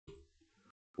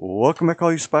Welcome back,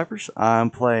 all you spipers. I'm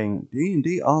playing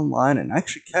D&D online and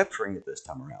actually capturing it this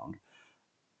time around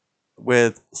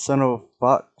with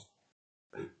Sonofox,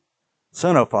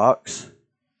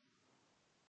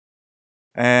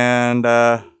 and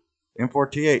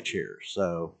M4TH here.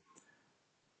 So,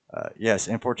 yes,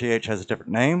 M4TH has a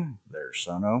different name. There's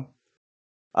Sono.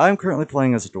 I'm currently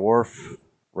playing as a dwarf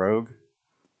rogue,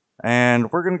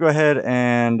 and we're going to go ahead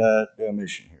and do a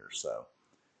mission here. So,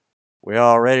 we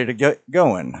all ready to get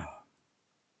going?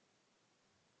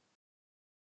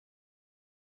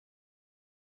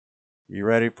 You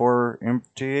ready for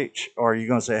M4TH, or are you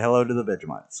going to say hello to the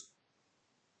Vegemites?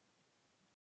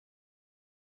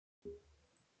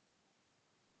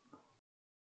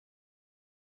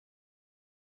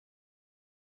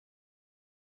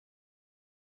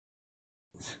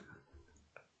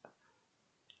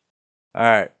 All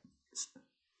right.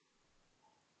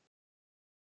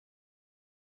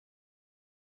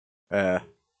 Uh,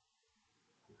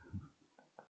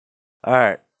 all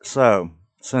right. So,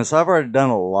 since I've already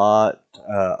done a lot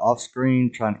off screen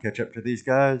trying to catch up to these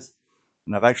guys,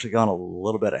 and I've actually gone a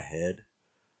little bit ahead,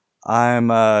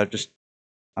 I'm I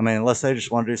mean, unless they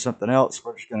just want to do something else,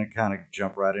 we're just going to kind of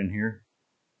jump right in here.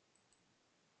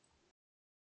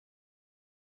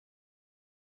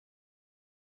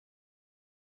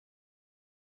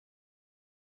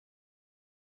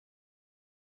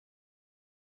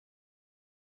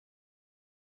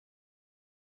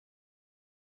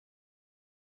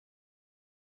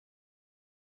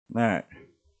 All right.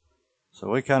 So,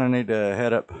 we kind of need to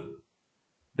head up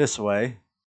this way.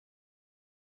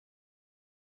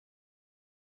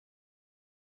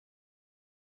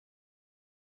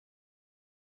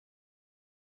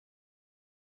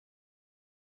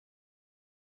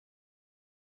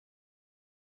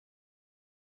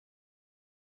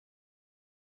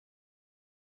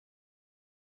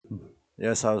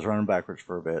 Yes, I was running backwards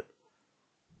for a bit.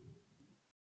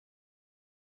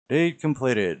 Deed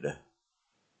completed.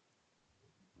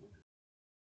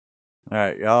 All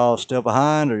right, y'all still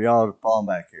behind, or y'all falling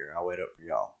back here? I'll wait up for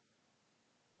y'all.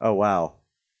 Oh wow.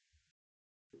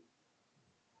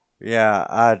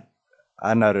 Yeah,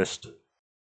 I noticed.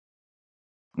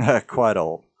 Quite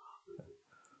old.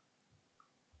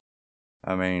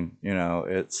 I mean,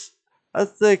 it's. I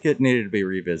think it needed to be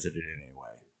revisited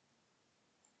anyway.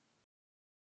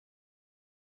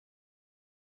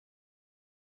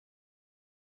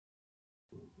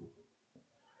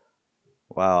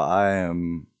 Wow, I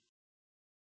am.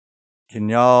 Can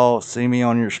y'all see me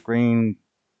on your screen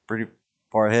pretty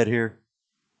far ahead here?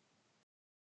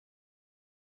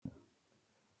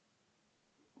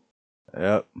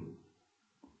 Yep.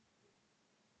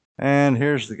 And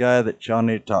here's the guy that y'all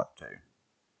need to talk to.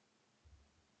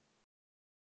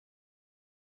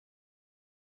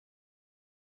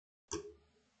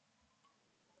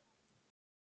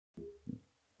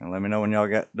 And let me know when y'all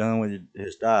got done with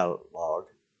his dialogue.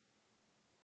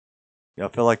 Y'all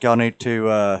feel like y'all need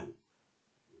to.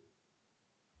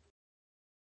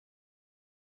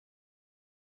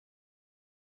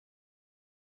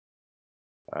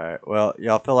 All right. Well,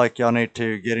 y'all feel like y'all need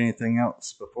to get anything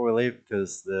else before we leave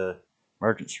because the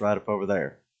merchant's right up over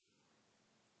there.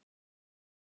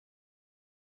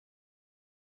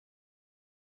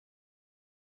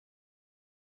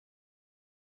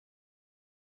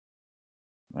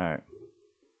 All right.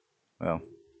 Well,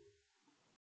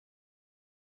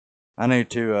 I need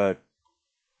to.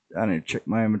 I need to check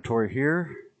my inventory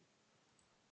here.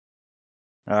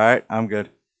 All right, I'm good.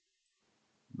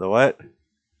 The what?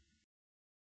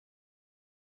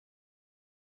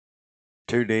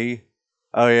 2D.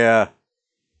 Oh yeah,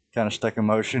 kind of stuck in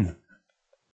motion.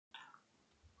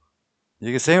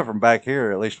 You can see them from back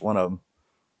here, at least one of them.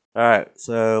 All right,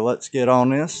 so let's get on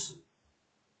this.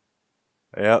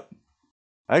 Yep.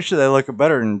 Actually, they look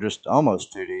better than just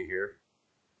almost 2D here.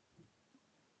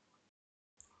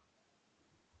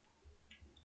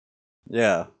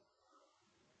 Yeah.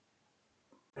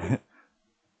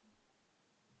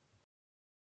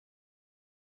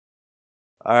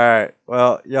 All right.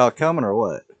 Well, y'all coming or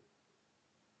what?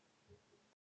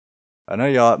 I know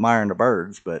y'all admiring the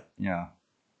birds, but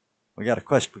we got a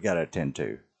quest we got to attend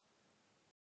to.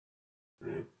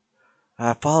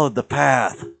 I followed the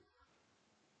path.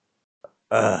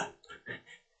 Uh.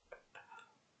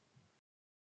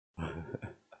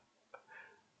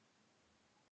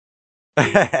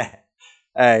 Hey,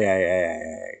 hey, hey,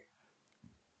 hey.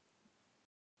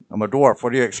 I'm a dwarf.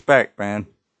 What do you expect, man?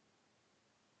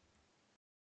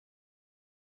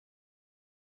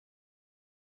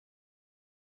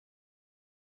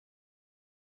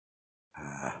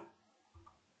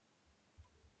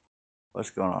 What's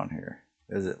going on here?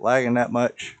 Is it lagging that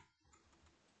much?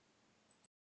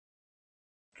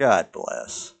 God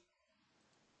bless.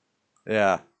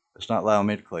 Yeah, it's not allowing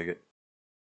me to click it.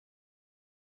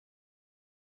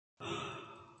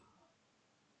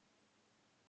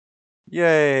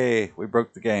 Yay! We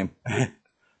broke the game.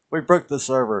 We broke the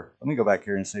server. Let me go back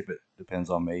here and see if it depends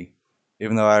on me.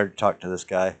 Even though I already talked to this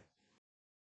guy.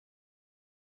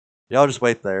 Y'all just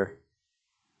wait there.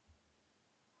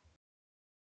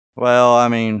 Well, I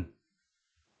mean...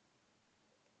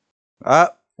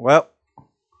 well...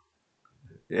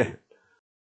 Yeah,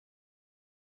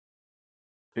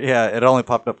 yeah, it only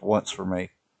popped up once for me.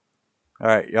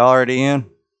 Alright, y'all already in?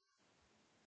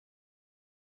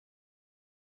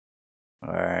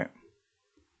 Alright.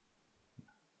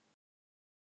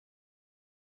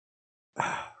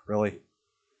 Really?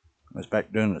 It's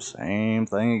back doing the same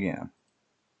thing again.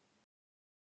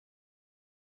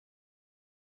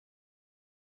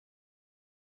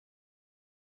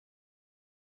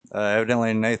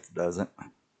 Evidently Nathan doesn't.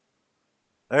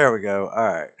 There we go.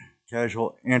 Alright.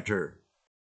 Casual enter.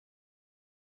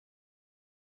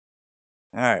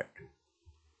 Alright.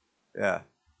 Yeah.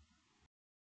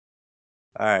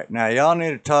 Alright. Now y'all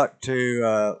need to talk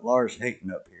to Lars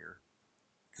Hayton up here.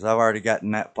 Because I've already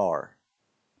gotten that far.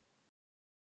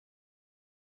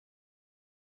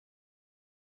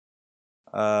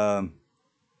 Okay.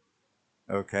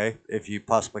 If you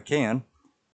possibly can.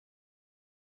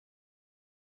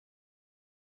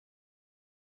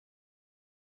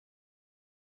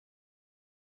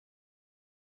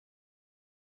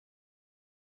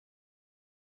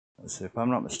 Let's see. If I'm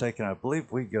not mistaken, I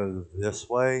believe we go this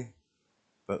way.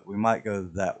 But we might go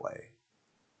that way.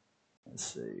 Let's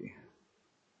see.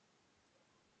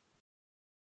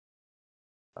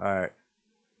 Alright.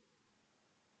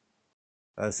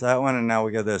 That's that one, and now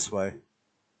we go this way.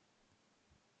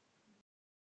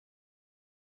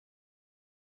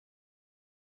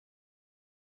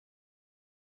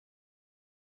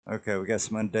 Okay, we got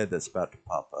some undead that's about to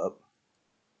pop up.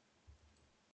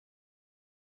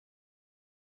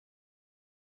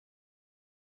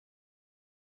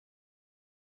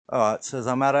 Oh, it says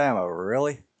I'm out of ammo.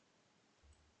 Really?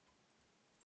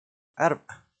 Out of...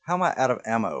 How am I out of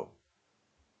ammo?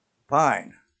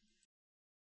 Fine.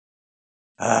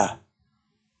 Ah.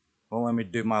 Won't let me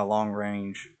do my long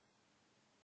range.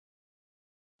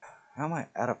 How am I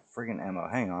out of friggin' ammo?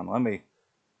 Hang on, let me...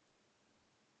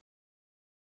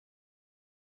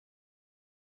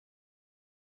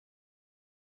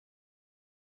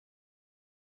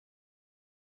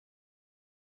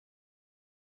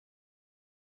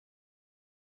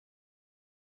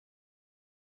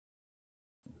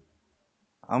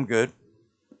 I'm good.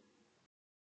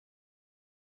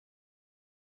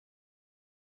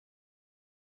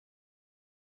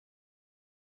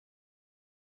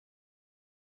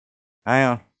 Hang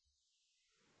on.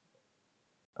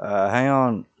 Hang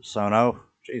on, Sono.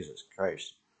 Jesus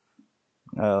Christ.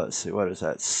 Let's see, what is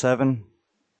that? 7?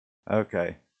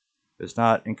 Okay. It's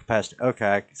not incapacitated.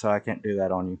 Okay, so I can't do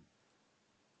that on you.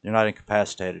 You're not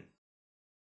incapacitated.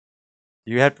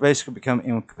 You have to basically become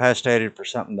incapacitated for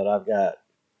something that I've got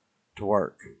to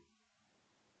work.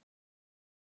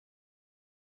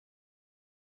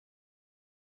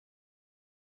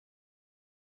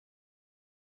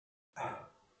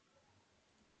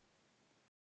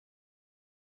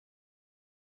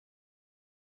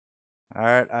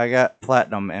 Alright, I got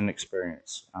platinum and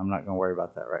experience. I'm not going to worry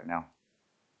about that right now.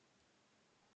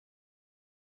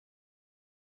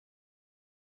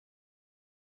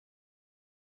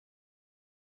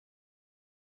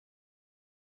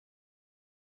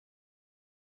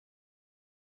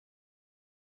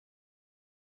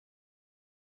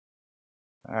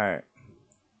 Alright.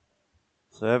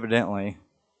 So evidently,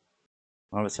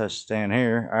 one of us has to stand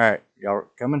here. Alright, y'all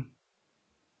coming?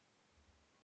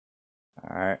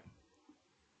 Alright.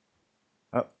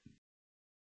 Oh,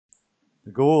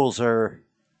 the ghouls are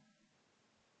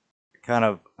kind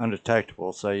of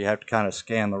undetectable, so you have to kind of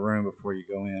scan the room before you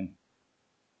go in.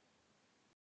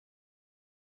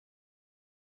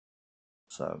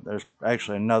 So there's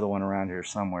actually another one around here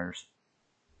somewheres.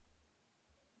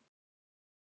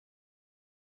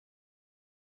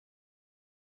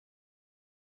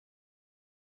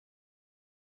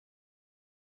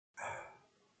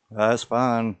 That's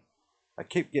fine. I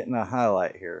keep getting a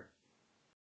highlight here.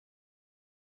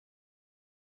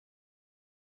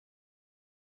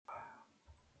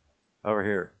 Over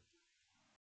here.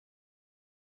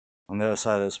 On the other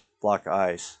side of this block of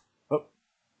ice. Oh,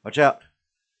 watch out.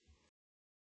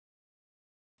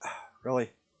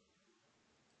 Really?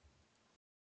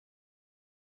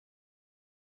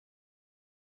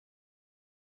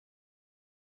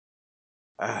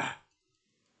 Ah,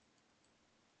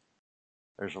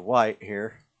 there's a white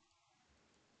here.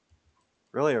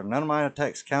 Really? Are none of my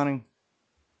attacks counting?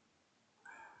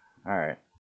 Alright.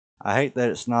 I hate that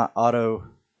it's not auto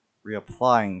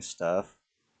reapplying stuff.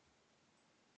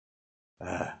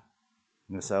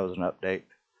 Guess that was an update.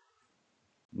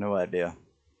 No idea.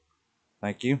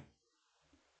 Thank you.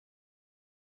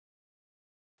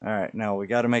 Alright, now we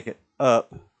got to make it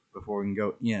up before we can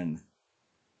go in.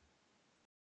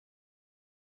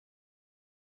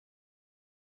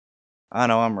 I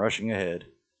know I'm rushing ahead.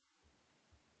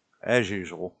 As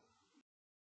usual.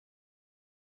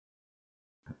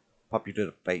 Pop you to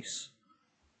the face.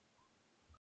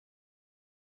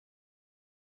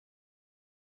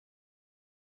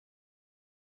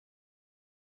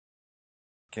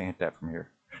 Can't hit that from here.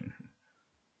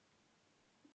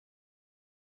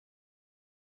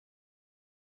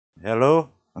 Hello?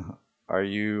 Are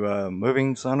you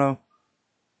moving, Sono?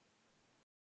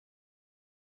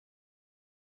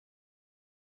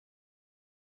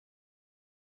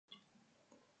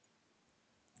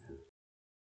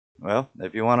 Well,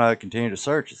 if you want to continue to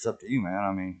search, it's up to you, man.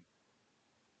 I mean,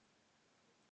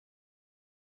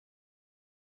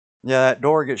 yeah, that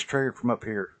door gets triggered from up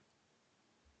here.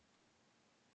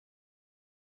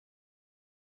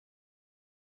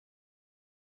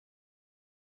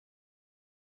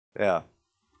 Yeah.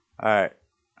 Alright.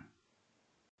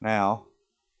 Now,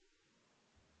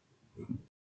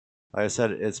 like I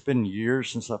said, it's been years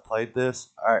since I played this.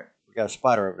 Alright, we got a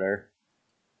spider over there.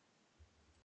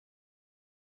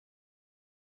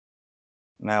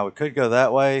 Now, we could go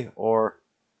that way or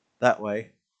that way.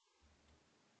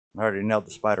 I already nailed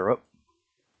the spider up.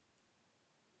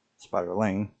 Spider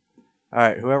lane.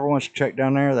 Alright, whoever wants to check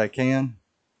down there, they can.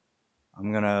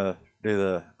 I'm going to do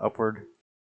the upward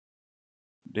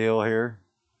deal here.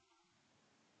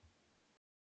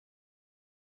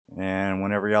 And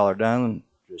whenever y'all are done,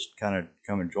 just kind of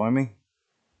come and join me.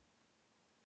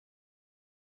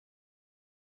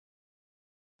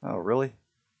 Oh, really?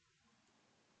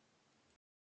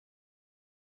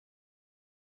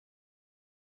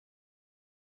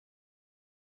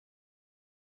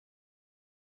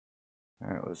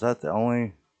 Alright, was that the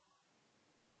only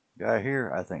guy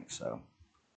here? I think so.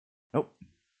 Nope.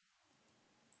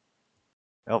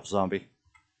 Elf zombie.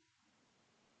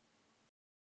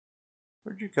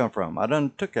 Where'd you come from? I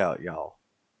done took out y'all.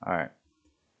 Alright.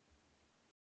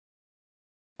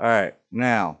 Alright,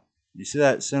 now, you see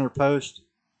that center post?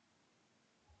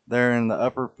 There in the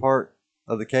upper part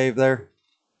of the cave there?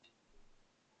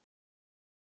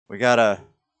 We gotta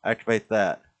activate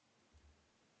that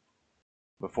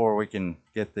before we can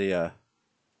get the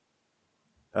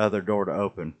other door to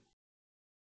open.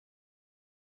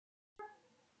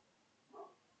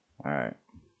 Alright.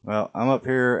 Well, I'm up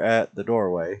here at the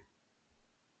doorway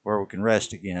where we can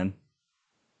rest again.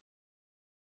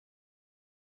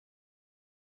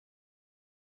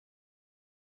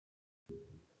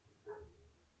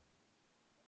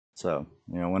 So,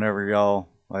 whenever y'all,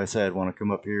 like I said, want to come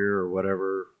up here or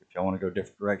whatever, if y'all want to go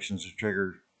different directions to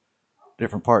trigger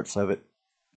different parts of it,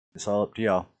 it's all up to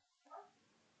y'all.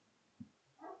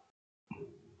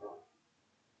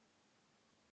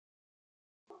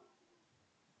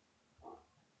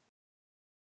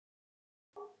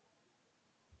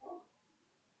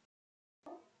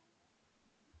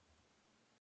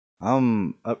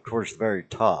 I'm up towards the very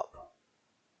top.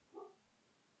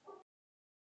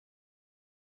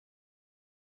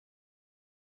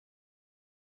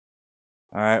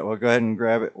 Alright, well, go ahead and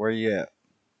grab it. Where you at?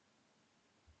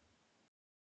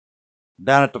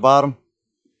 Down at the bottom?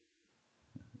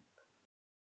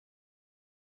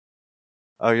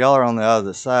 Oh, y'all are on the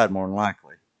other side, more than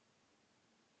likely.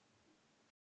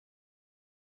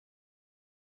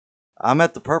 I'm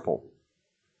at the purple.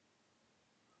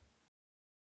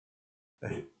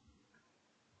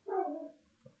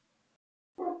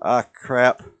 Ah,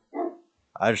 crap.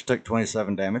 I just took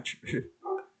 27 damage.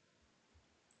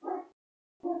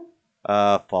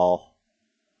 Fall.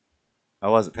 I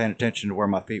wasn't paying attention to where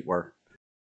my feet were.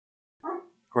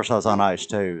 Of course, I was on ice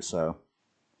too, so.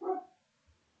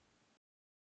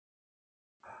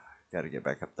 Gotta get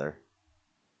back up there.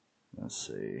 Let's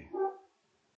see.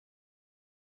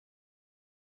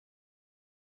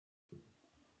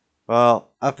 Well,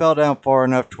 I fell down far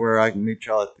enough to where I can meet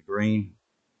y'all at the green.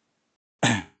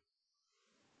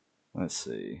 Let's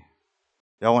see.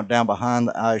 Y'all went down behind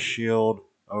the ice shield,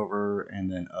 over,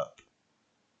 and then up.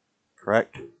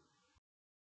 Correct?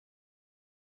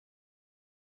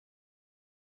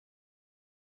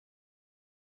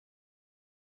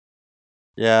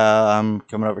 Yeah, I'm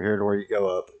coming over here to where you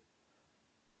go up.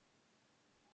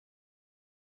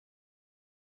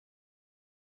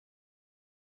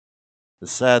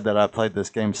 It's sad that I played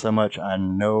this game so much, I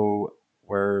know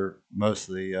where most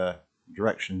of the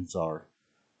directions are.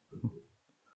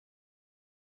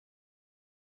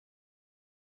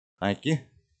 Thank you.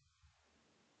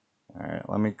 Alright,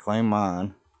 let me claim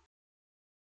mine.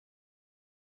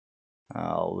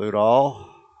 I'll loot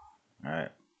all.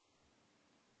 Alright.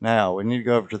 Now, we need to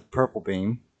go over to the purple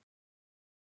beam,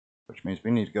 which means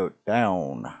we need to go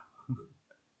down.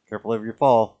 Careful of your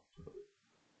fall.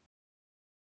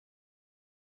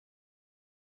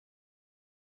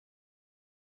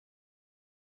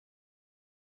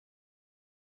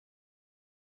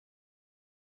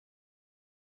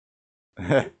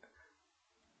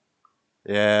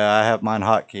 Yeah, I have mine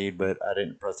hotkeyed, but I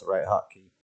didn't press the right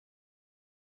hotkey.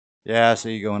 Yeah, I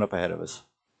see you going up ahead of us.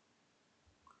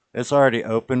 It's already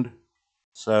opened,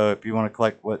 so if you want to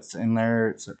collect what's in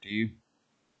there, it's up to you.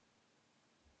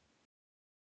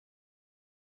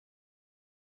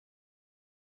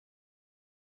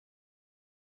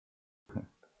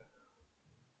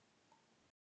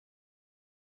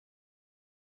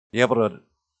 You able to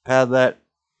pad that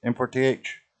import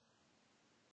TH?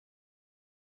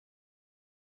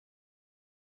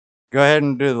 Go ahead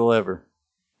and do the lever.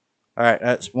 Alright,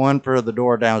 that's one for the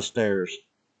door downstairs.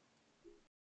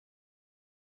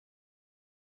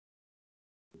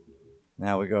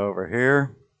 Now we go over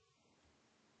here.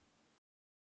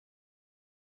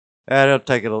 And it'll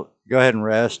take it. Go ahead and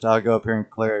rest. I'll go up here and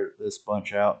clear this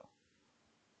bunch out.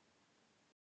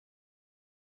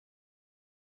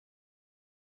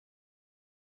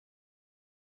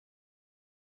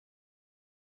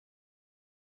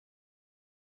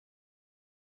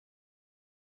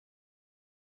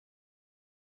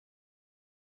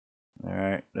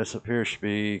 Alright, this up here should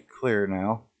be clear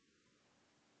now.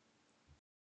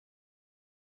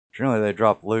 Generally they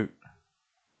drop loot.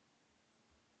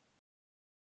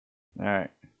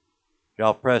 Alright.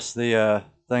 Y'all press the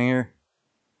thing here?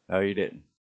 Oh, you didn't.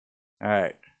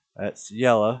 Alright, that's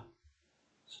yellow.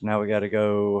 So now we gotta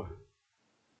go.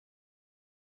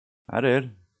 I did.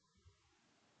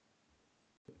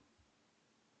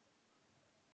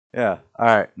 Yeah,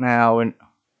 alright, now when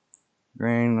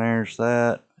green, there's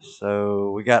that.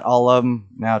 So we got all of them.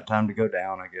 Now time to go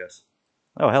down, I guess.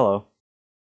 Oh, hello.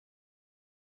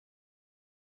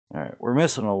 Alright, we're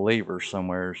missing a lever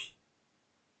somewheres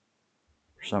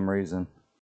for some reason.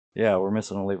 Yeah, we're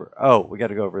missing a lever. Oh, we got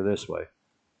to go over this way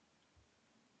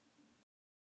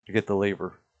to get the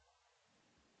lever.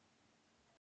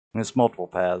 And it's multiple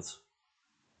paths.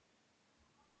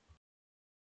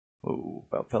 Ooh,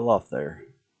 about fell off there.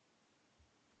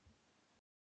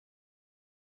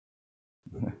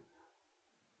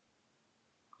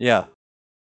 Yeah.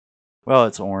 Well,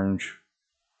 it's orange.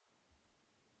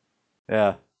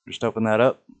 Yeah, just open that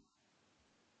up.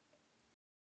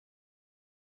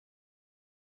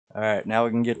 Alright, now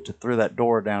we can get through that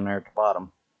door down there at the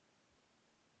bottom.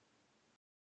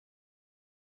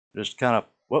 Just kind of,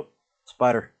 whoop,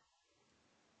 spider.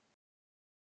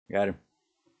 Got him.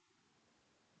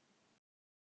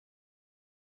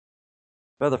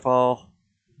 Featherfall.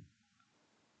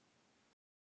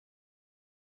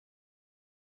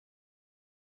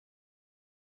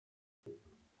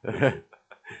 Now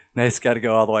it's got to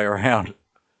go all the way around.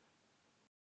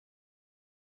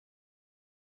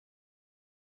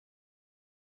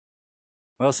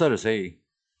 Well, so does he.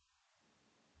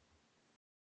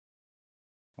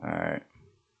 Alright.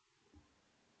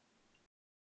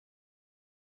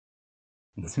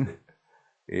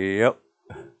 Yep.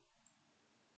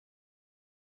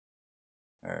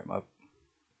 Alright,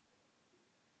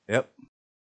 yep.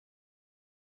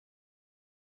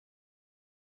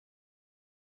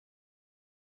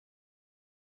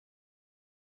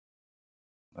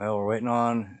 Well, we're waiting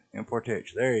on import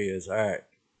H. There he is. Alright.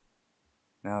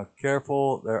 Now,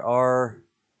 careful. There are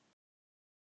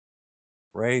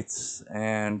wraiths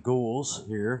and ghouls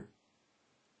here.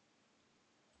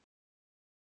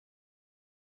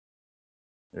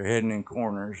 They're hidden in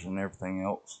corners and everything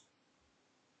else.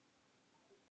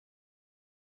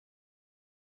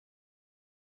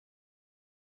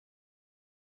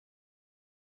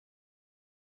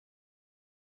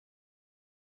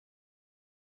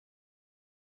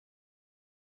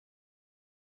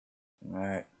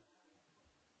 Alright.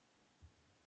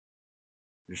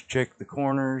 Just check the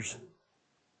corners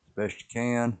as best you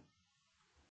can.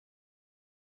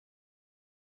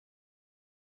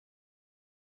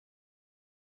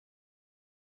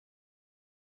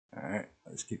 Alright,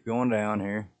 let's keep going down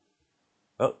here.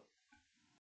 Oh.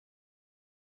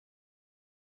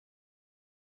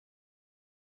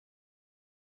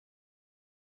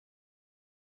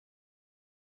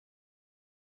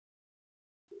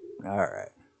 Alright.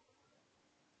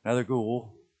 Another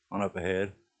ghoul on up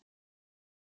ahead.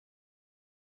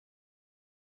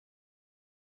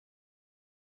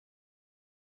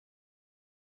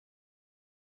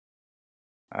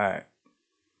 Alright.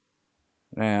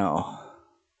 Now,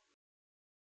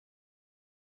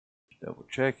 double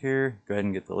check here. Go ahead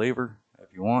and get the lever if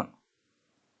you want.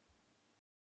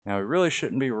 Now, we really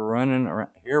shouldn't be running around.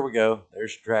 Here we go.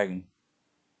 There's the dragon.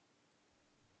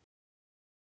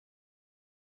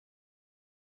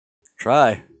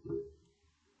 Try.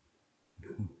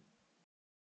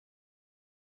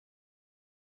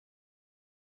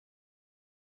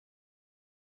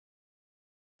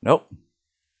 Nope.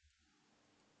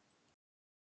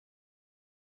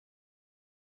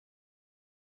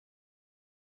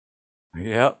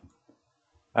 Yep.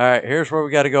 Alright, here's where we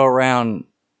got to go around.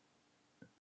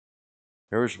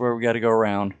 Here's where we got to go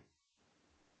around.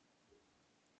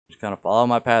 Just kind of follow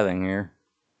my pathing here.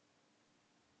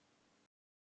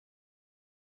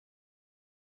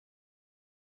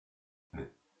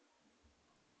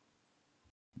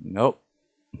 Nope.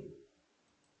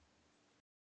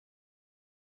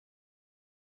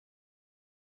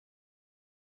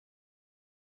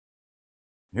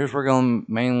 Here's where we're going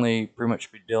to mainly pretty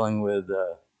much be dealing with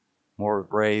more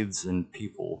wraiths and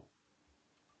people.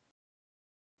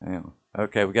 Yeah.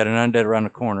 Okay, we got an undead around the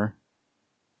corner.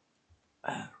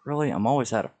 Really? I'm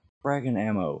always out of fragging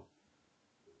ammo.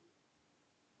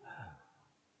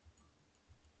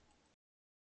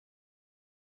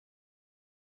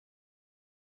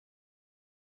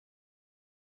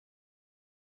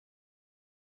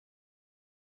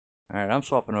 Alright, I'm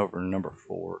swapping over to number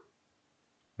 4.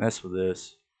 Mess with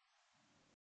this.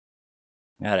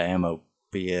 Out of ammo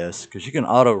BS. Because you can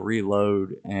auto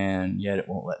reload and yet it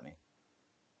won't let me.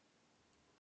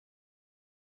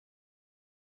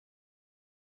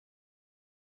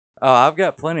 Oh, I've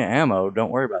got plenty of ammo.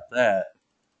 Don't worry about that.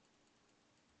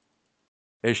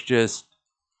 It's just,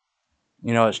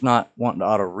 you know, it's not wanting to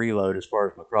auto reload as far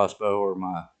as my crossbow or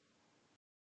my,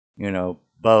 you know,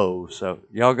 bow. So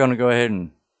y'all gonna go ahead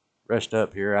and rest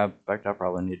up here. In fact, I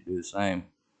probably need to do the same.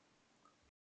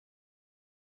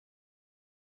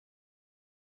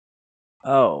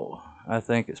 Oh, I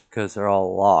think it's because they're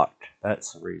all locked.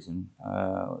 That's the reason.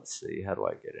 Let's see. How do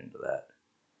I get into that?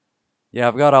 Yeah,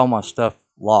 I've got all my stuff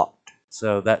locked.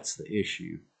 So that's the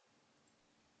issue.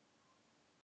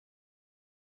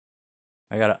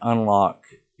 I got to unlock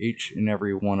each and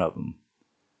every one of them.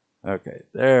 Okay,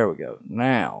 there we go.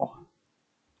 Now,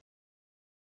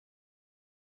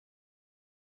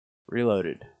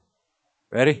 reloaded.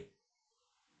 Ready?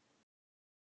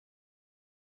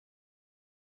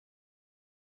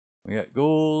 We got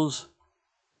ghouls.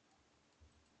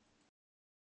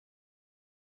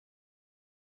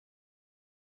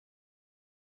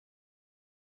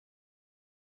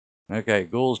 Okay,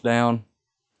 ghouls down.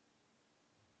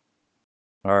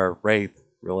 Or wraith,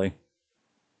 really.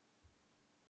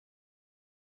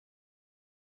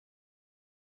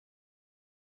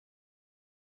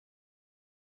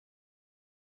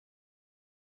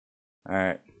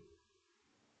 Alright.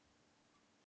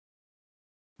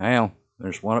 Now,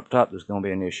 there's one up top that's going to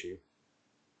be an issue.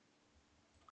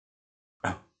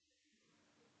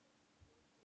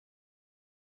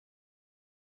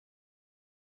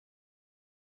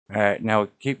 Alright, now we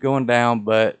keep going down,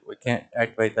 but we can't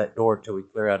activate that door until we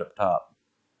clear out up top.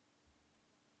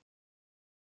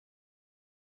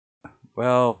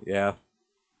 Well, yeah.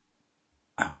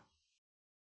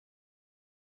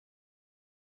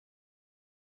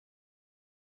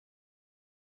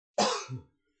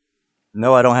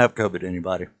 No, I don't have COVID,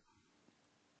 anybody.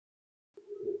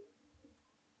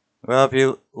 Well, if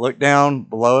you look down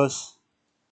below us.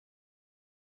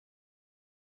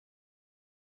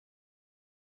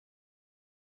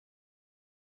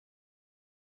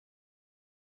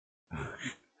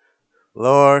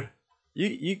 Lord,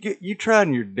 you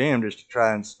trying your damnedest to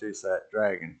try and seduce that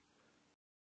dragon.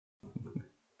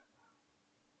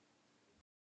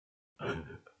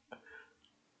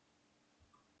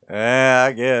 Yeah,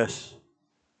 I guess.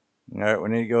 Alright, we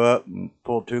need to go up and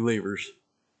pull 2 levers.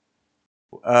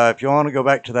 If you want to go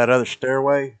back to that other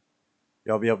stairway,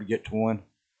 y'all be able to get to one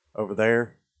over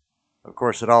there. Of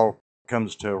course, it all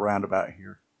comes to a roundabout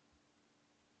here.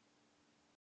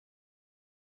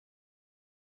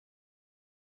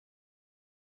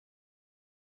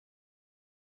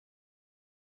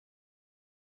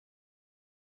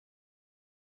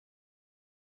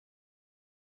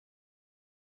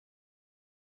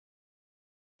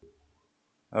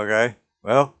 Okay,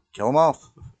 well, kill them off.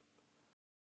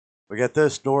 We got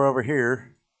this door over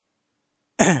here.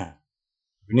 If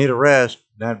we need a rest,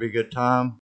 that'd be a good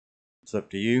time. It's up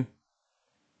to you.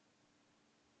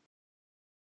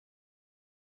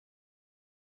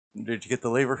 Did you get the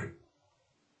lever?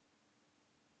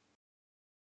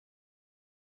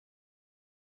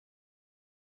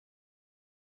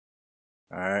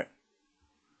 Alright.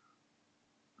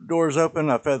 Door's open.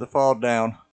 I feather fall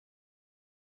down.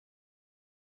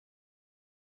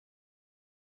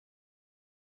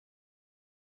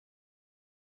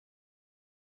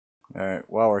 Alright,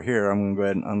 while we're here, I'm going to go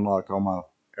ahead and unlock all my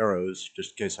arrows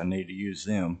just in case I need to use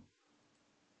them.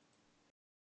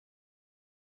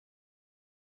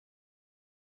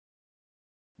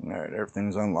 Alright,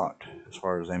 everything's unlocked as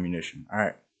far as ammunition.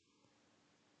 Alright.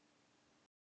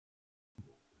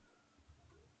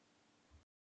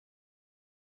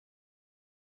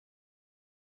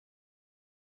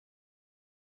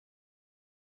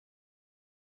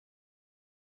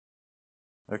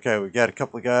 Okay, we got a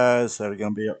couple of guys that are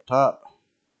going to be up top.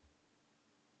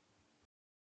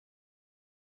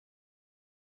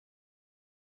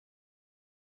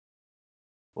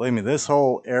 Believe me, this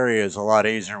whole area is a lot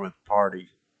easier with the party.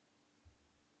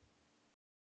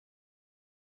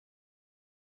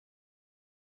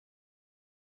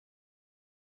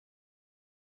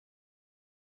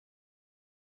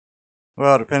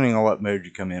 Well, depending on what mode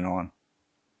you come in on.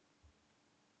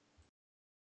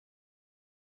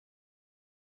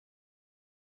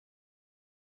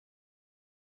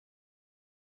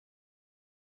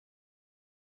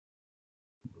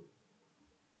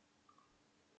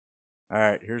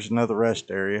 Alright, here's another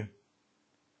rest area.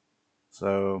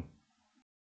 So,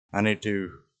 I need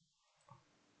to...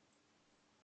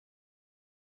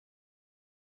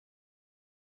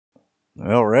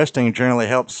 Well, resting generally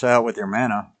helps out with your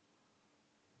mana.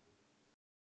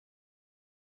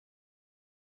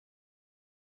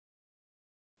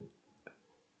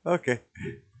 Okay.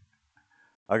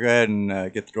 I'll go ahead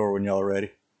and get the door when y'all are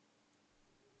ready.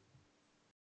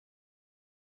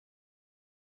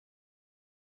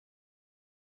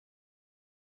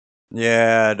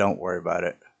 Yeah, don't worry about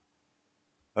it.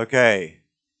 Okay.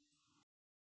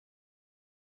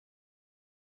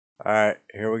 Alright,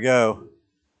 here we go.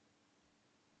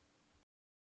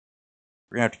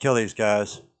 We're gonna have to kill these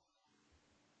guys.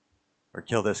 Or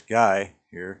kill this guy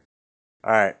here.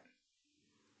 Alright.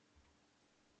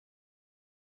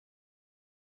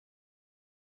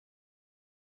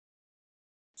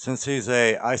 Since he's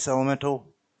a ice elemental,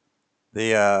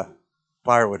 the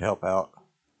fire would help out.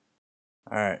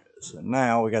 Alright, so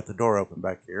now we got the door open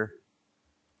back here.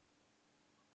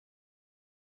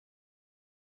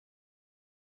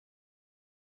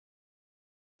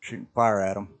 Shooting fire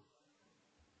at him.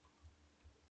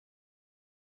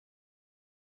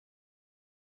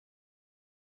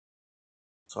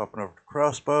 Swapping over to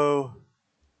crossbow.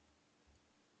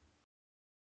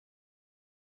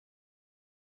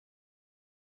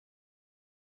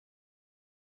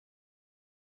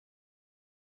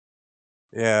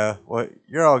 Yeah, well,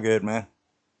 you're all good, man.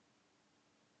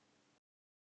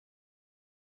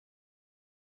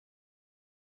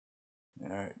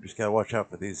 Alright, just gotta watch out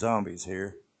for these zombies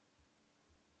here.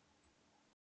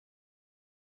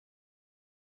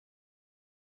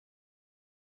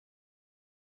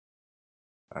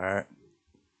 Alright,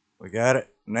 we got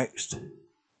it. Next.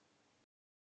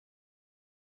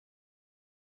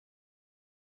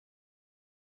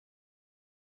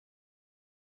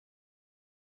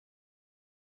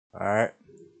 Alright.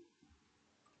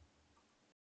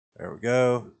 There we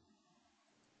go.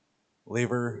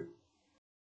 Lever.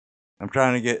 I'm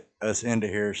trying to get us into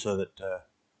here so that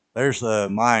there's the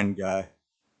mine guy.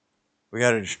 We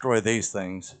got to destroy these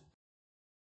things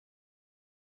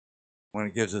when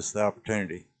it gives us the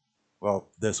opportunity. Well,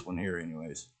 this one here,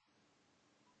 anyways.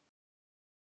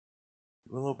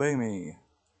 You will obey me.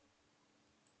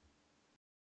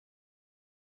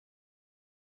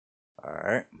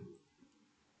 Alright.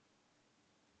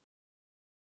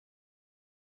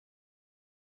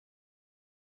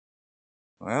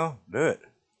 Well, do it.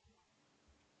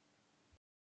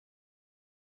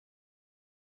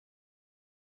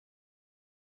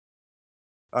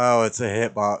 Oh, it's a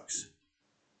hitbox.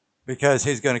 Because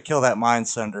he's going to kill that mine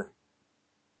sunder.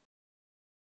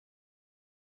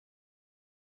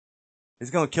 He's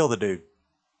going to kill the dude.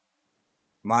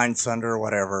 Mine sunder,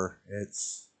 whatever.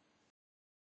 It's...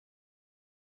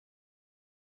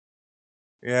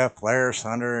 Yeah, flare,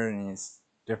 sunder, and he's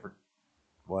different.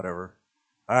 Whatever.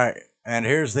 Alright, and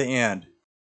here's the end.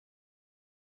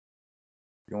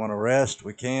 If you want to rest,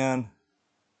 we can.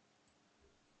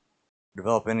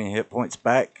 Develop any hit points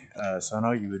back. So I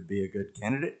know you would be a good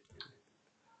candidate.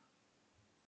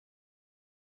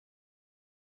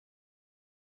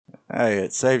 Hey,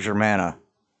 it saves your mana.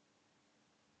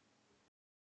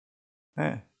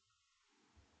 Eh.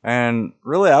 And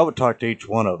really, I would talk to each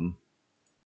one of them.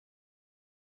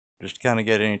 Just to kind of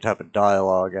get any type of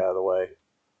dialogue out of the way.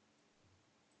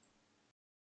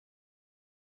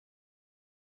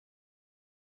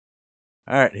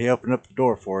 Alright, he opened up the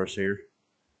door for us here.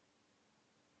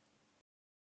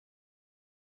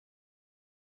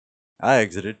 I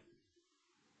exited.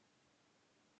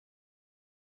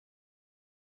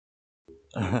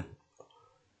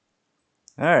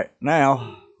 Alright,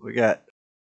 now we got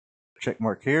check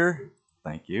mark here.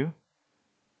 Thank you.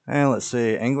 And let's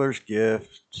see, Angler's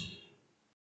Gift.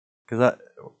 Because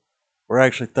we're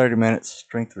actually 30 minutes.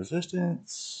 Strength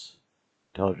Resistance.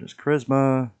 Intelligence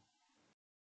Charisma.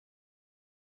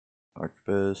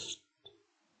 Archivist.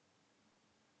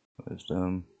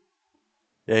 Wisdom.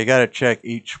 Yeah, you gotta check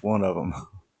each one of them.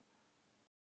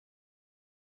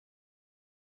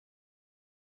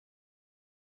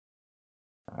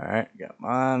 Alright, got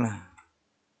mine.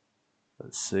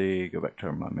 Let's see, go back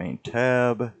to my main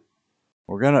tab.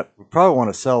 We probably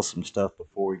want to sell some stuff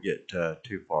before we get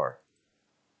too far.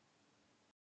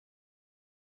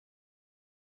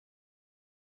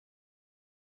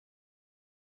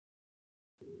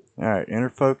 Alright, inner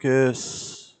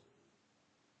focus.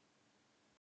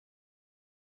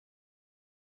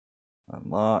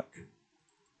 Unlock.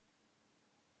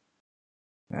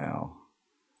 Now,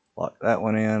 lock that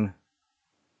one in.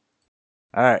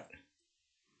 Alright.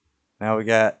 Now we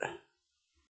got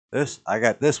this. I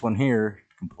got this one here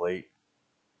complete,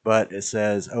 but it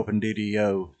says Open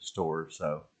DDO store.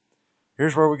 So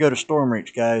here's where we go to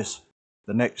Stormreach, guys.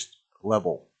 The next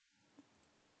level.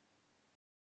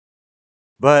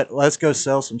 But let's go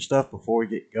sell some stuff before we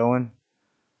get going.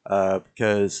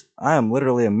 Because I am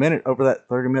literally a minute over that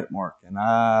 30-minute mark, and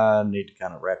I need to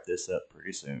kind of wrap this up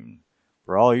pretty soon.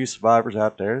 For all you survivors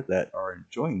out there that are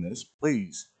enjoying this,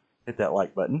 please hit that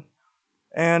like button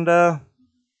and come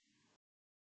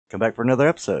back for another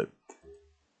episode.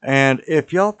 And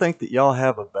if y'all think that y'all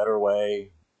have a better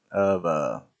way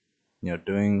of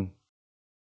doing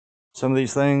some of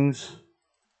these things,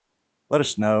 let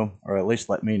us know, or at least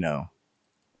let me know,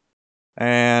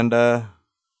 and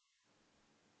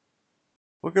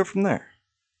we'll go from there.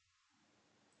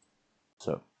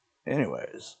 So,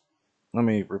 anyways, let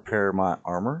me repair my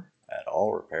armor at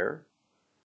all repair.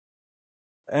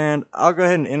 And I'll go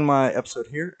ahead and end my episode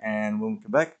here, and when we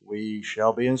come back, we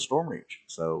shall be in Stormreach.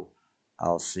 So,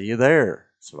 I'll see you there,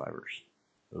 survivors.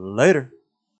 Later.